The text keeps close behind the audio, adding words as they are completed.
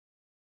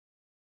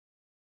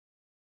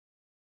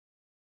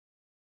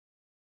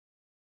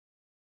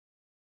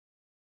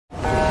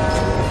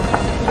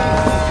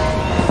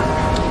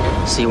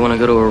So you want to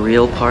go to a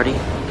real party?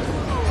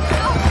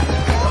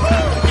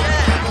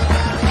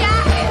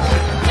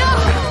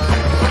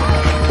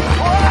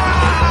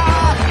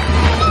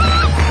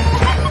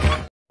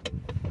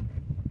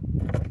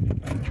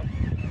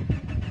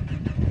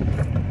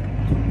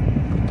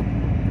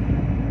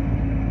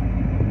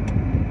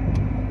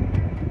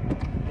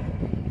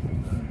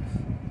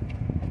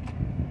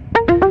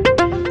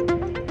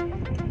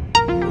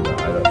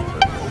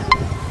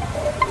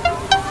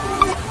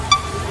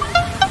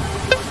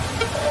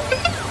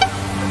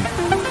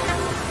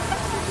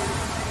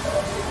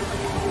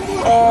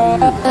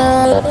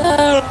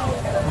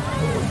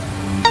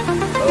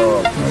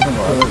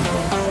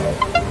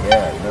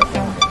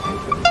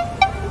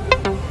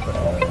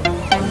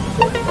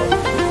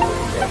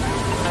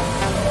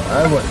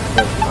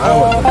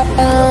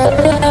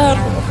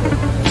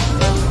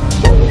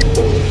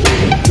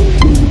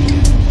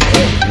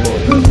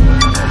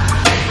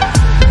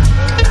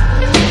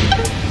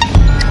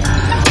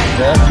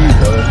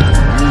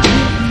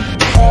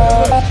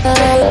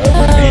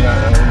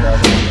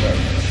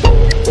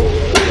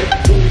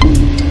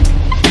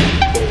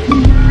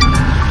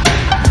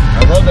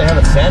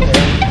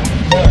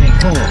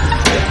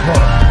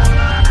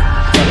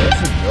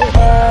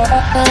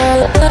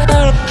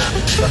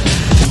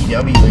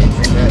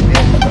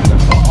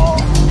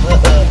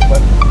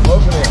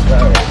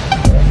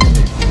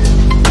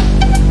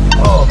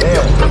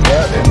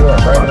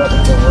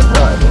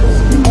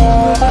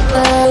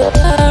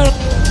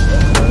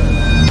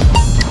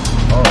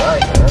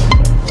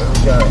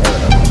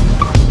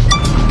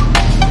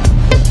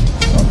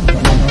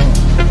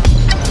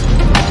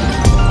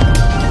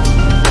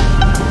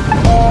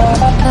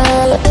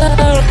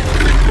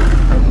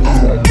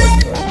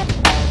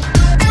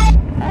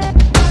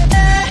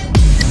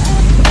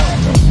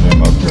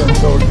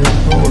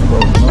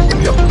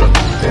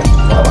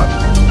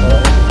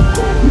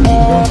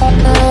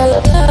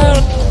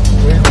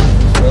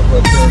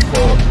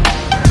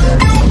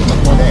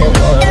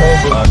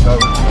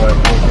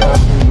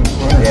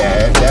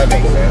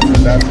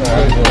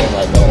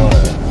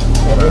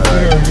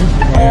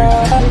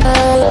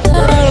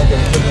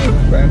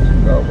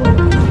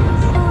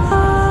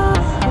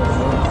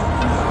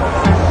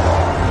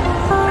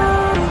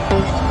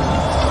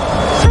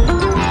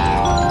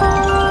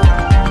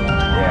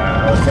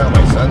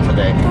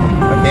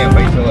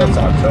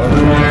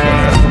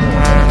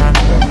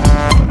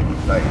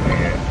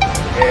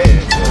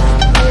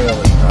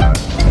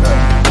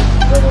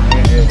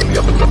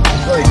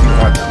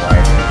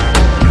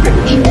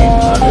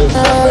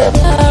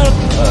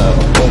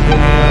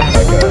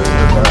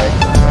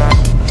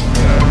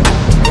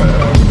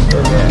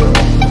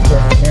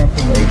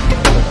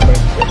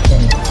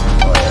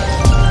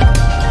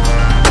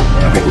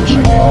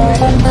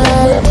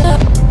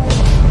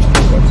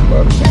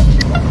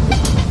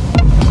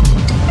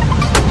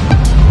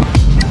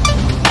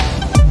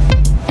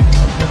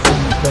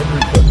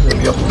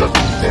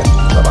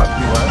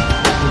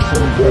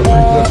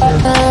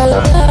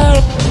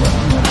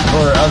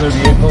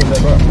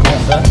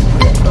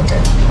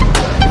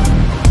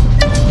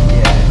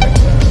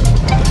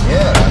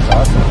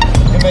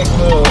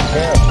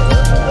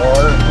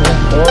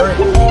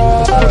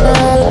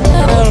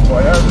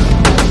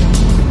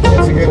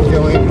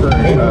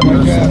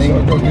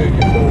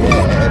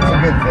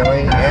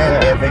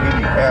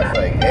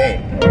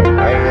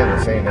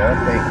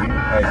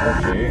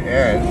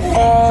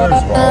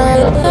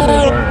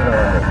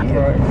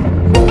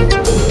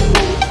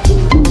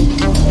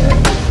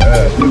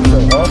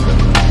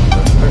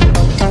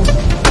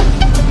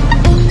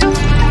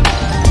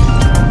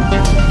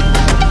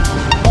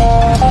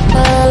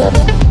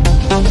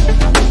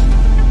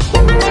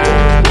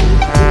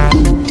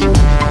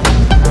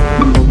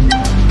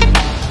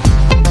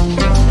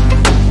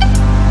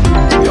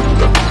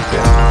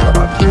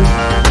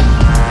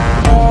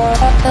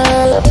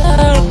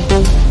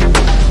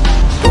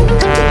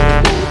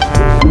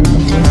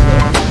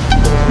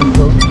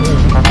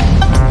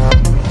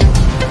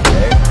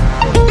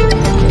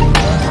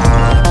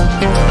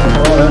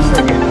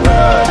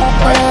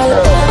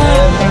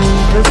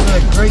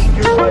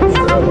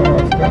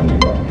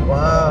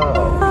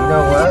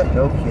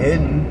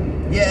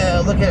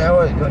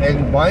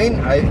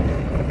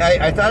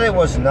 I thought it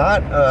was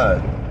not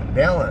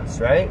balanced,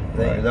 right?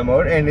 The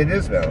motor, and it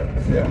is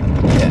balanced. Yeah,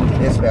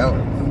 it's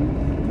balanced.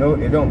 No,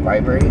 it don't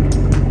vibrate.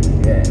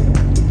 Yeah,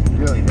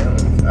 really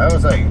balanced. I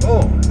was like,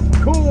 oh,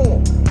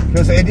 cool,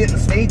 because it didn't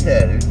state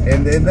that.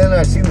 And then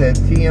I seen the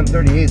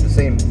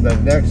TM38, the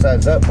next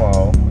size up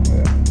model,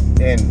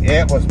 and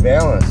it was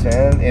balanced,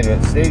 man, and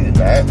it stated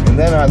that. And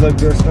then I looked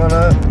this one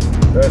up,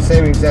 the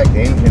same exact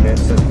engine, it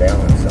says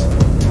balanced on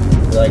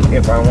it. Like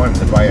if I wanted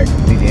to buy a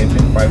complete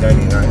engine,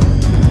 $599.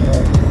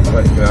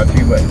 But it's out to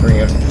you, but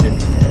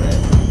 $350.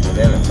 And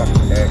then a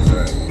fucking tax.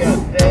 God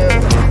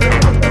damn.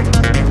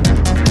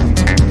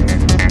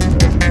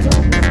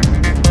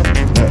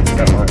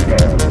 Come on,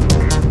 girl.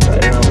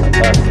 Right on my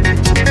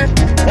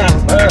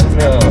bus.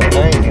 No, I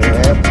ain't even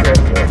have to.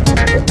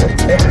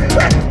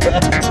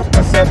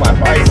 I sell my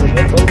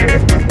bicycle over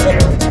there.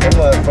 Come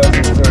on,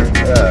 fuzzy.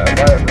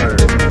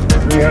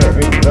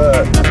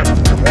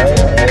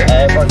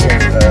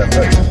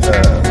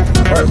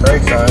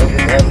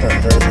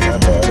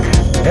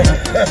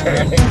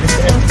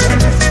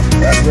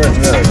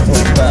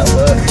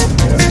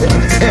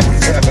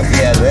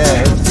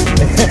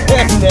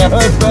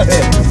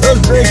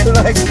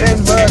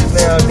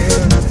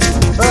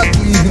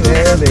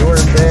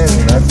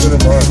 put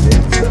them on,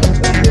 dude.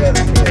 Yeah.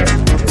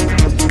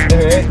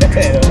 Right?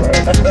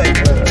 Like,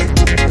 right?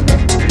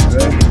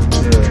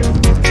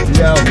 See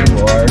how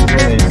people are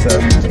when they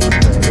sell you things,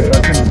 man.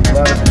 Fucking a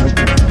lot of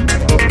people.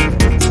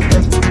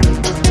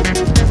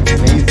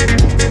 Amazing.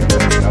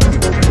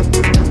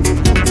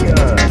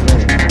 God,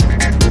 man.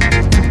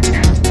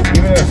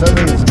 Even if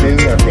somebody's been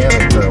in their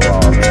family for a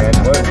while, man,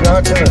 but it's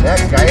not to the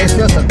next guy, it's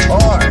just a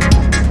car.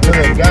 To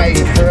the guy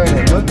he's trying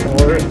to look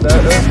for it,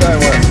 this guy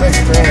wants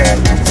 $6 grand.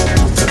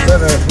 The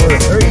center for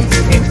 $3.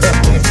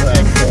 It's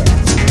like,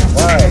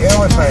 why? It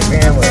was my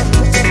family.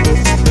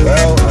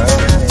 Well, I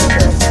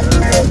understand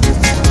that.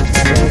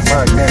 It ain't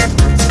my family.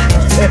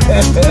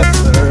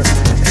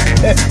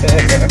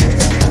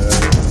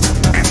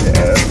 Yeah,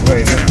 that's the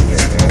way it is,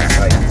 man. It's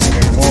like,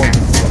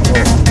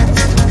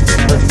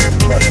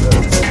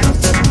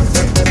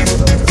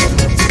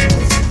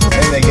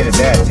 and they get a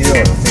bad deal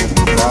and they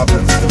rob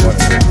them to want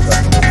to get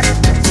stuff.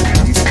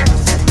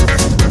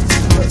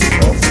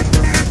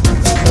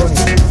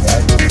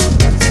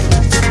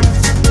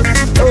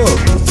 Oh,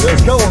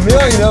 there's a couple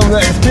million of them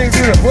that escaped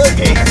through the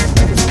floodgate.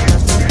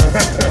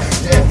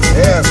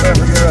 Yeah, I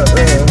forget about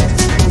them.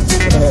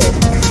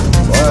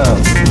 Wow.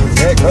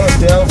 That goes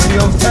to El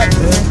Rio,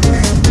 Texas.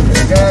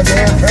 The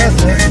goddamn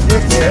president,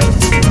 dickhead,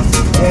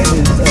 and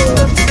his,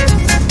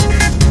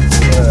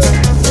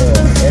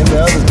 and the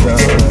other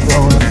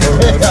gentleman.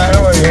 I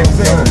don't want to even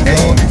say her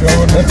name.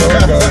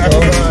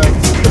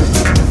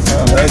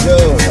 I do.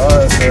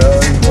 Oh, you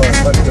want to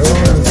fuck it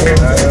over?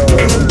 I know.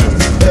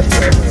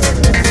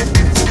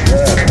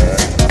 Yeah, man.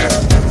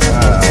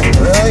 Wow.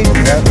 Really?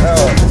 That's how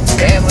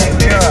family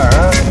we are,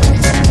 huh?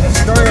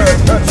 Destroy our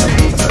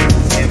country.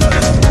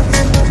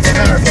 And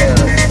our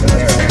family.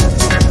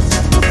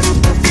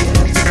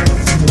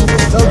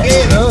 It's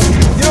okay, though.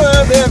 You don't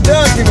have to have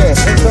documents.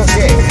 It's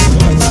okay.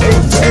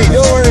 Hey,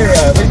 don't worry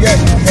about it. We got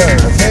you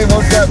covered, okay?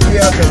 We'll drop you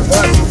out to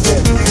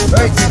Washington.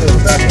 Right to the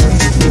fucking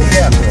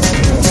Capitol.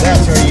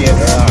 That's where you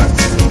are.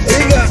 If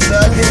you got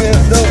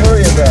documents, don't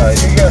worry about it.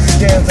 You got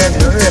scans on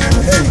your wrist,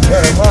 and then you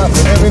cut them off,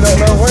 and then we don't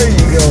know where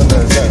you go in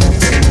those countries.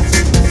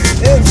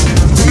 And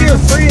you're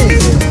free.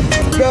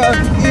 God,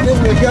 even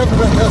the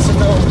government doesn't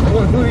know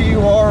who you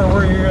are or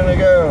where you're going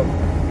to go.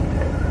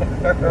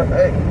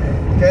 Right?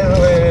 Kind of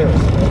the way it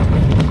is.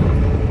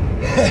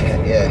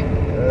 Yeah,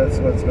 that's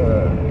what's going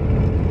on.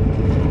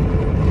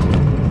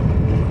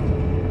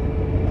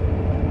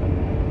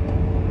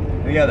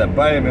 We got the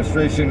Biden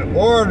administration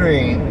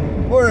ordering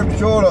Border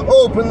Patrol to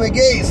open the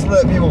gates to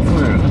let people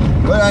through.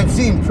 But I've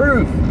seen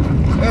proof.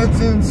 That's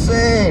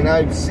insane.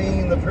 I've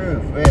seen the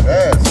proof. Man,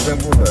 that's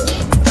simple to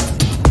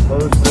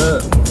post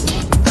up.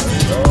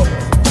 That's awful.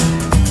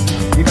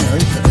 Even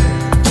recently,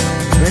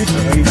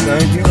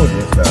 9 people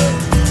just died.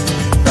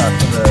 Talk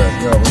to the,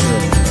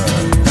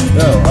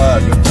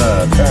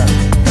 Pat.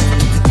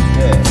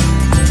 Yeah.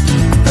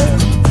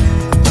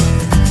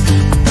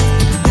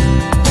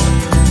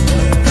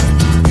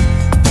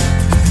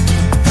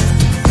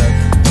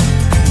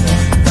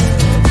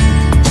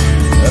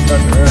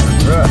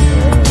 Rough,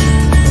 man.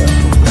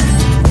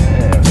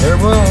 Yeah, they're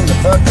willing to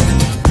fucking.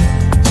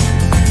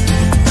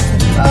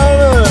 I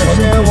don't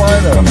understand why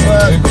the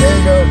fuck they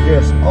don't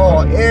just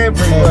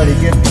everybody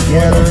get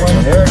together and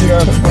there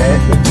goes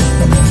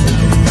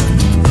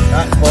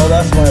well,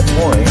 that's my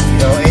point, you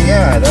know. And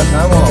yeah, that's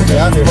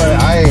what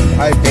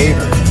I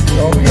favor.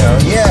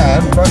 Yeah,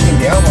 I'm fucking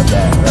down with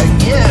that. Like,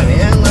 yeah,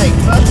 man, like,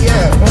 fuck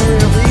yeah, we're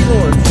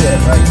illegal and shit.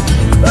 Like,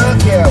 fuck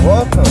yeah,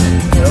 welcome.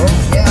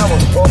 Yeah,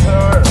 we'll open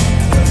our.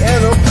 Yeah,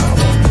 no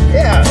problem.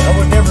 Yeah, I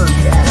would never, of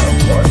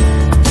course.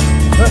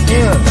 But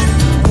yeah,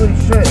 holy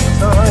shit, it's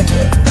not like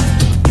that.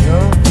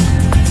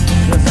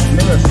 This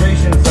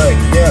administration is like,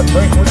 yeah,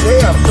 Frank,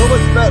 they have so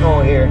much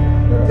fentanyl here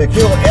to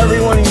kill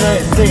everyone in the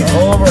United States,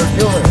 all of our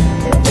children.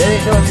 It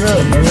ain't no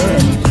joke.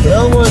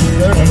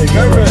 The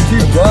government's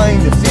too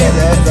blind to see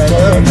that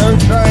they're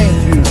trying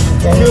to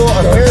kill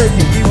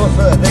American people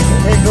so that they can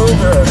take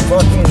over our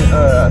fucking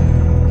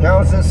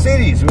towns and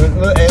cities. And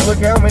look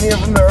how many of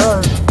them there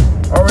are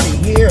already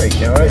here,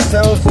 it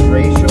sounds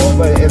racial,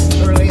 but it's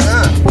really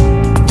not,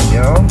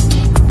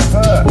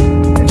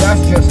 and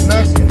that's just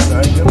Mexicans,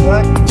 not even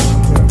black people.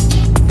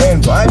 And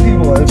black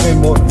people have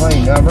been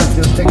multiplying numbers,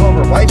 just take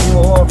over white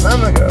people a long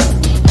time ago.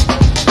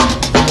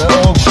 The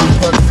old Ku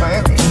Klux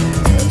Klan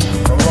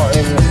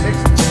in the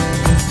 60s.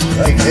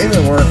 Like, they've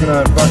been working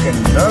on fucking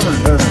numbers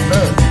ever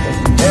since.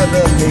 And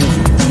then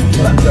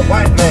the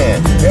white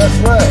man, guess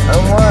what?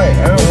 I'm white,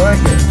 I don't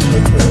like it.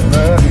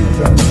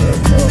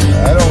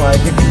 I don't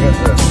like it because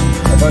of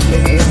a bunch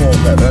of animals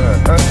that run our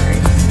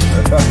country.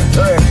 They're fucking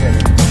tricks and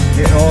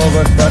getting all of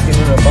us fucking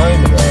in a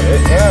bind about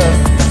it. And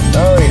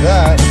not only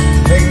that,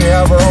 making it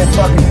out of our own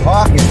fucking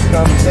pockets to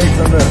compensate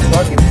from their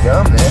fucking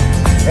dumbness.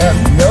 They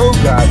have no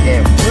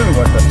goddamn clue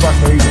what the fuck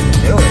they're even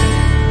doing.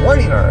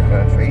 Running our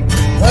country,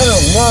 let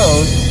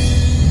alone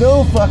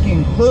no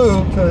fucking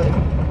clue to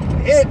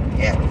it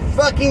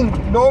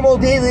fucking normal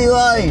daily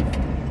life.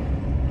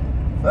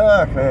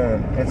 Fuck,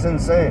 man, it's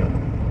insane.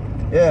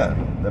 Yeah,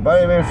 the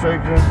Biden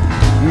administration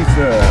used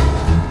to,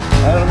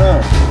 I don't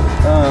know.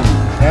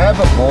 have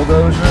a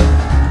bulldozer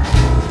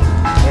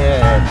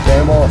and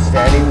them all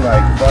standing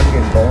like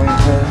fucking bowling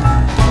pins.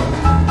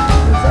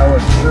 Because I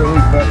would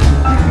surely fucking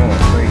keep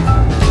going crazy.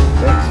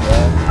 Thanks,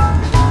 man.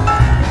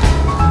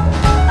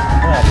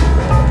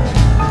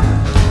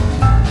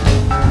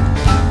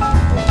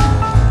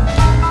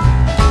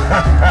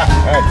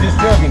 Just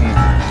joking, you.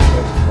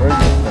 Where's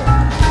this thing?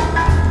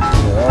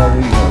 Oh,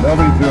 legal.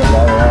 Nobody threw a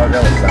ball out.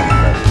 That was something.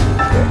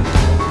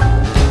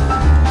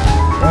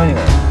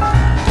 Anyway,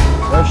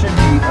 there should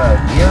be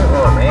deer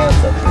or rams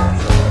up here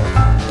somewhere.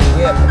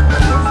 We have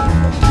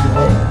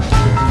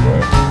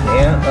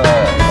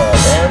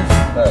rams,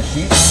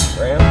 sheep,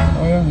 rams.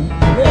 Oh yeah.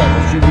 Yeah,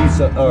 there should be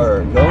some,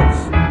 or goats.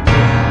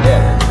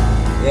 Yeah,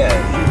 there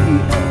should be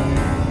some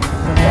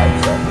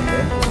livestock in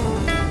there.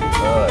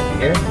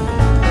 Deer.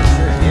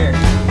 Sure, deer.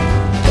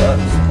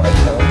 Ducks,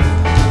 pythons.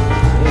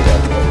 Yeah,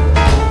 that's what it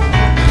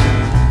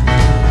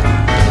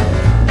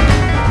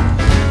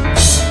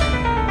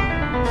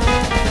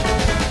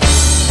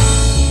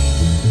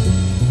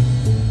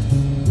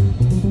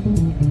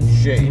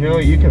is. Shit, you know,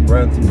 you can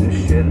run through this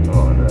shit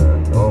on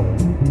normal.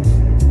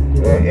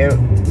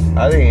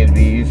 I think it'd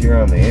be easier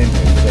on the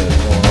engine instead of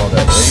going all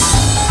that rate.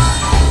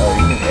 Oh,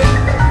 you can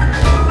edit that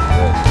shit.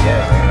 But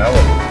yeah, man, I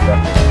would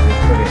fucking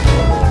just put it in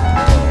normal.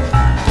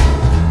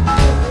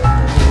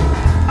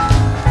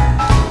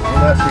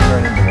 Unless we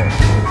run into one.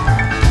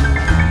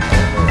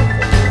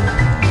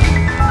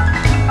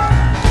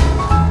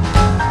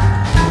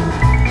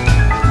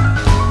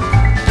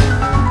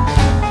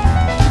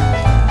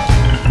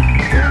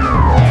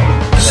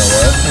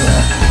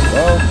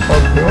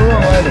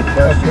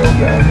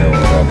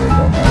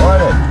 What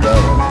a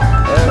devil.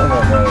 I don't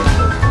know about it.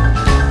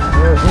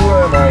 Who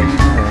am I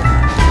even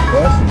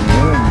questioning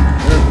you and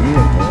your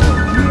vehicle?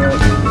 You know,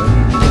 you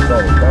do this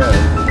all the time.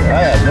 I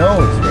had no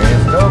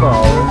experience, no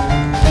knowledge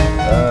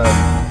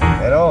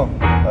at all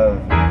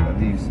of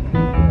these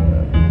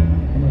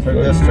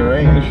this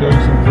terrain. I'm going to show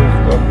you some cool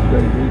stuff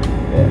today, dude.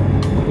 Yeah.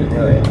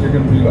 You're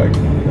going to be like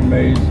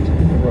amazed at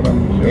what I'm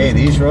going to show you. Hey,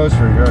 these roads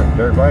for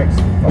dirt bikes,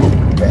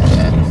 fucking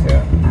badass.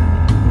 Yeah.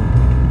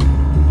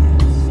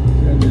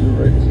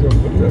 Still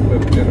put that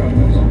lift kit on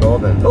this.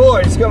 Golden. Oh,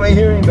 I just got my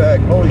hearing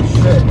back. Holy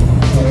shit.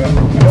 Oh,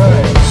 yeah.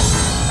 Right.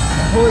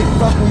 Holy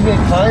fuck, we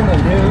been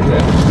climbing, dude.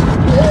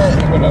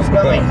 Yeah. It's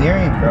got my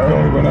hearing, bro.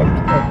 We went up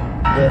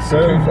yes,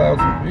 sir. 2,000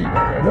 feet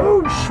already.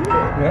 No shit.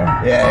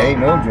 Yeah. Yeah, ain't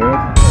no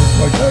joke.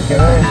 It's like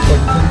that. It's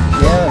like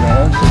yeah,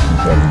 man.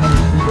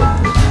 6,700 feet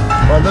up there.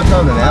 Well, I look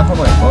on the map on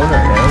my phone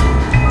right now.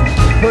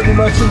 Pretty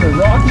much in the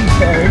Rockies,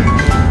 Harry.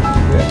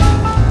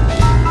 Yeah.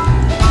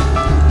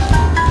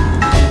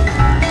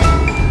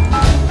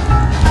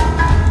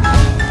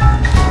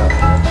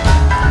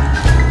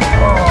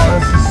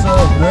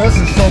 This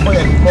is so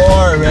fucking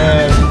far,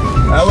 man.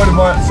 I would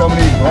want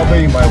somebody,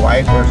 probably my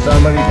wife or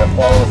somebody, to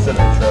follow us in a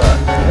truck.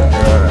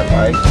 They're on a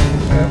bike.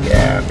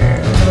 Yeah,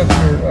 man.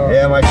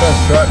 Yeah, my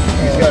son's truck,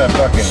 he's got a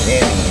fucking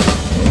handy.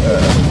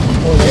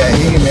 Yeah,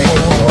 he can make it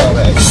do all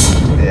that.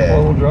 Yeah.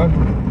 Four-wheel drive?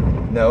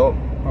 No,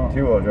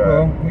 two-wheel drive.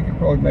 Well, he could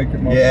probably make it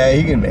most yeah,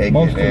 he can make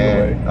most it,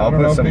 man. I'll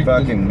put some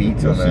fucking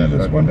meats on that. You'll see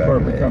this one car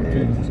back become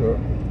there, too, so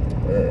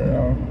yeah.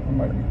 no, it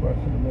might be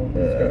questionable.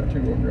 It's got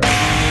two-wheel drive.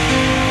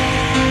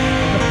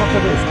 What the fuck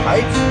are those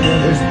pipes?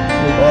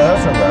 Well,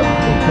 that's a rubber.